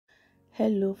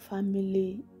Hello,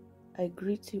 family. I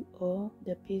greet you all.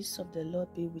 The peace of the Lord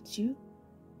be with you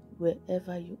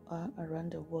wherever you are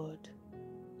around the world.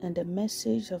 And the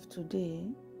message of today,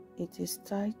 it is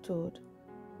titled,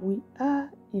 We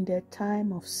are in the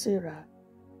time of Sarah.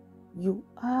 You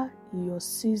are in your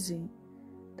season,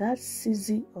 that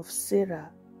season of Sarah.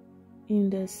 In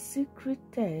the secret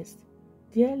text,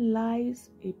 there lies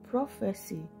a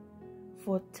prophecy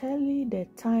foretelling the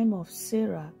time of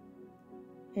Sarah,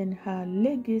 and her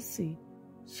legacy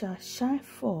shall shine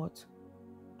forth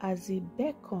as a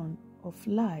beacon of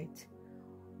light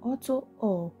unto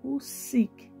all who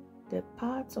seek the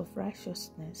path of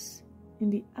righteousness. In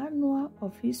the annal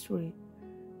of history,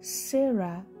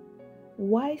 Sarah,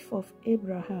 wife of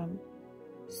Abraham,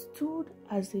 stood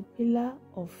as a pillar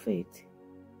of faith,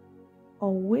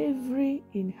 unwavering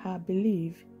in her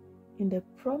belief in the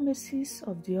promises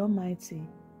of the Almighty.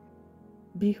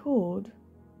 Behold,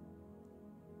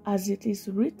 as it is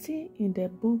written in the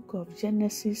book of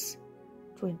Genesis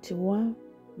 21,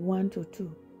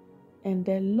 1-2, and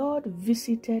the Lord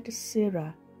visited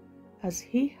Sarah as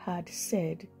he had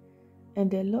said, and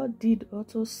the Lord did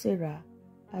unto Sarah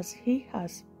as he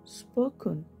has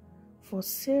spoken. For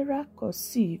Sarah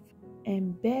conceived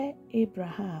and bare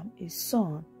Abraham a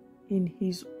son in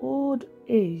his old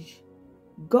age.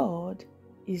 God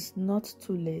is not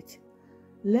too late.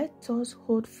 Let us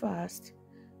hold fast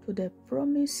to the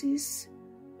promises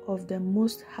of the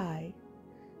Most High,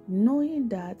 knowing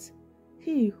that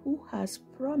He who has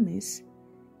promised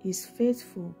is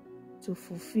faithful to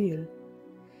fulfill.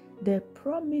 The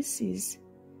promises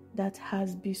that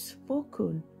has been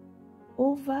spoken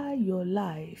over your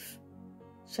life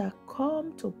shall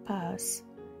come to pass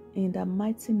in the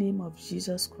mighty name of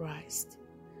Jesus Christ.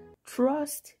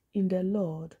 Trust in the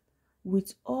Lord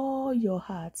with all your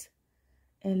heart,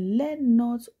 and lean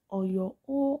not on your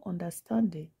own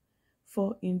understanding,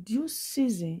 for in due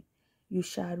season you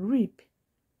shall reap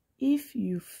if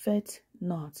you faint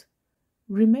not.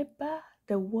 Remember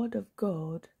the word of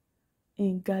God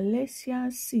in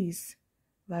Galatians 6,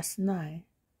 verse 9.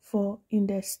 For in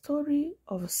the story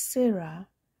of Sarah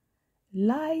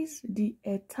lies the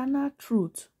eternal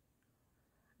truth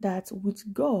that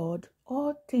with God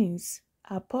all things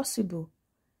are possible,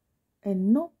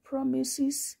 and no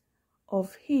promises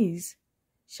of his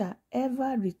shall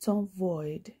ever return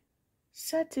void.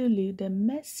 Certainly, the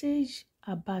message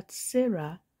about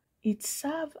Sarah, it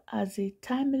serves as a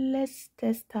timeless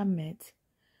testament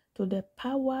to the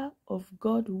power of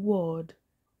God's word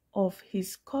of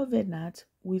his covenant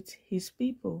with his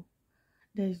people.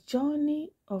 The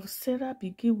journey of Sarah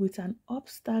begins with an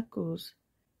obstacles,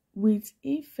 with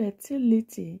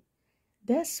infertility.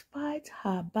 Despite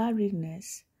her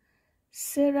barrenness,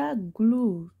 Sarah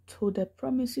glued to the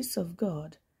promises of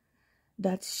God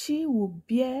that she would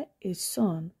bear a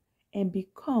son and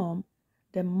become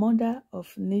the mother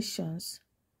of nations.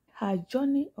 Her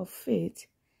journey of faith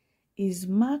is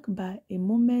marked by a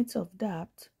moment of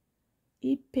doubt,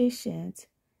 impatience,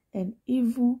 and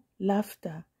even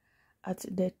laughter at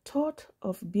the thought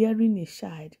of bearing a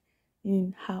child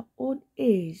in her old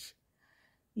age.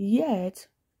 Yet,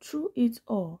 through it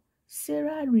all,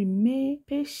 Sarah remained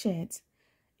patient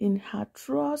in her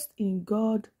trust in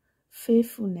God's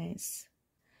faithfulness.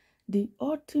 The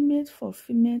ultimate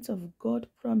fulfillment of God's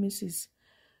promises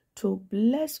to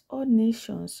bless all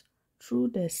nations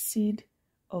through the seed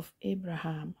of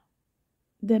Abraham.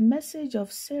 The message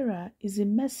of Sarah is a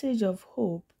message of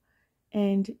hope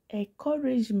and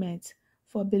encouragement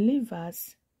for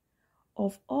believers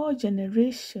of all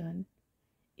generations.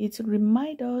 It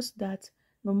reminds us that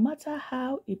no matter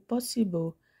how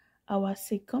impossible our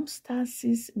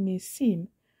circumstances may seem,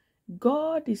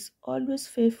 God is always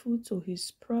faithful to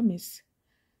his promise.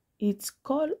 It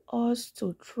calls us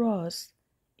to trust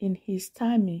in his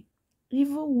timing,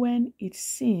 even when it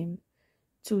seems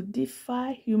to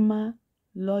defy human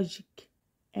logic,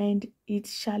 and it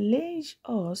challenges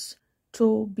us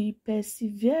to be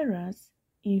perseverant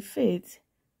in faith,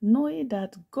 knowing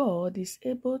that God is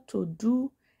able to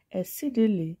do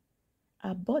exceedingly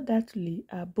abundantly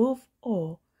above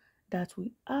all that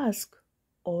we ask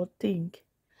or think.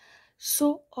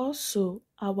 So also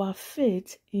our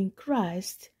faith in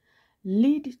Christ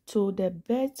leads to the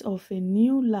birth of a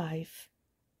new life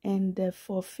and the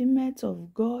fulfillment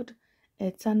of God's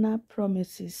eternal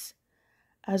promises.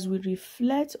 As we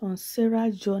reflect on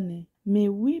Sarah's journey, may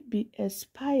we be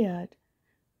inspired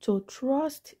to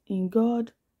trust in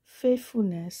God's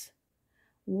faithfulness,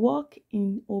 walk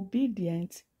in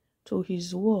obedience to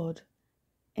his word,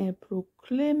 and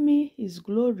proclaiming his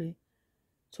glory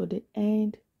to the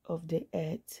end of the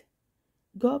earth.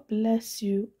 God bless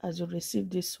you as you receive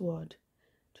this word.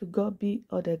 To God be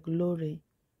all the glory.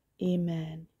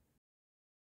 Amen.